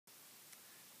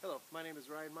my name is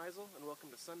Ryan Meisel, and welcome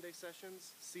to Sunday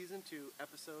Sessions, Season 2,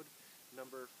 Episode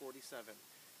number 47.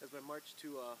 As my march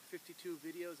to 52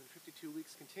 videos in 52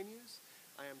 weeks continues,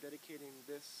 I am dedicating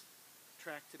this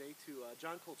track today to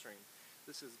John Coltrane.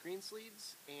 This is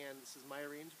Greensleeves, and this is my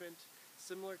arrangement,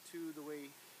 similar to the way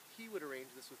he would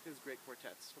arrange this with his great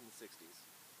quartets from the 60s.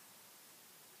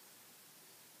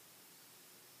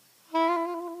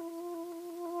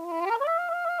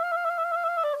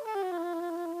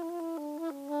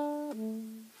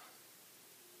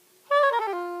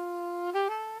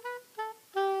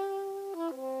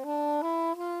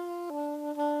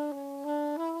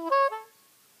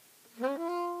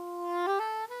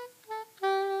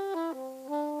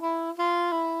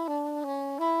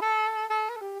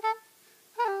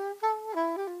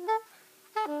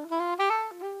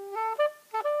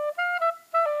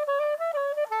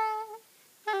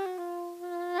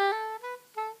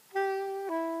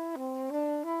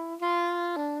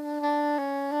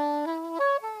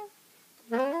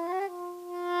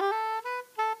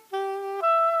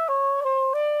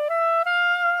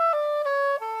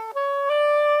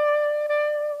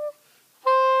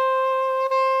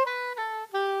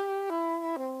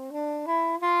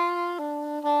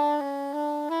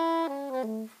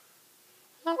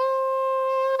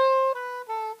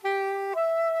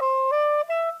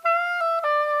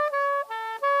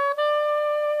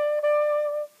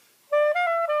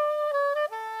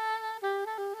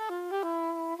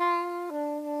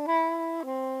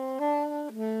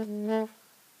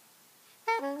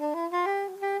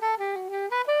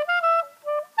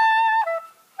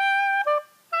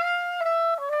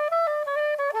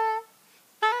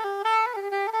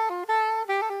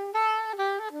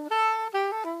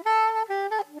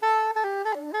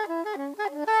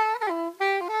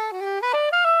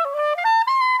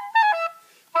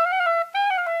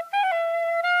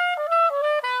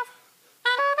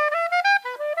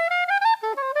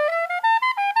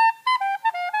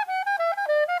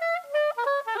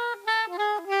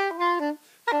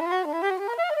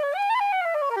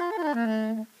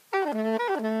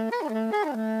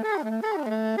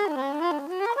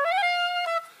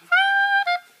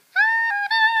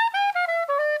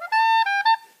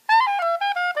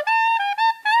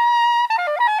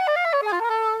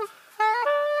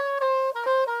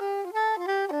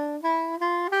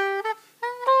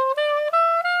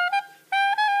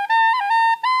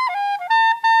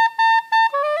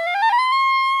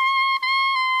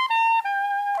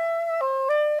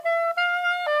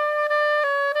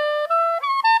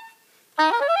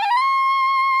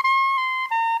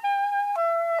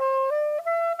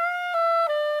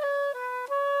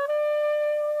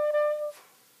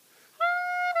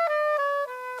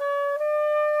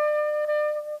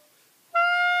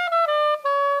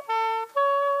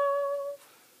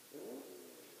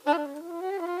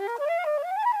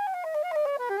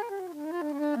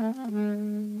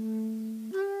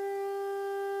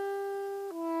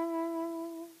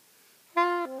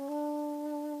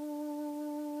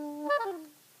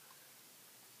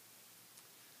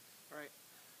 Alright,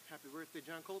 happy birthday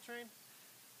John Coltrane.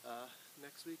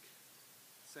 Next week,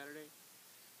 Saturday,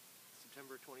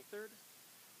 September 23rd.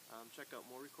 Check out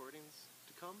more recordings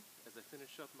to come as I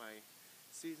finish up my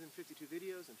season 52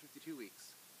 videos in 52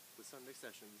 weeks with Sunday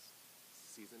Sessions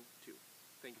Season 2.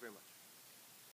 Thank you very much.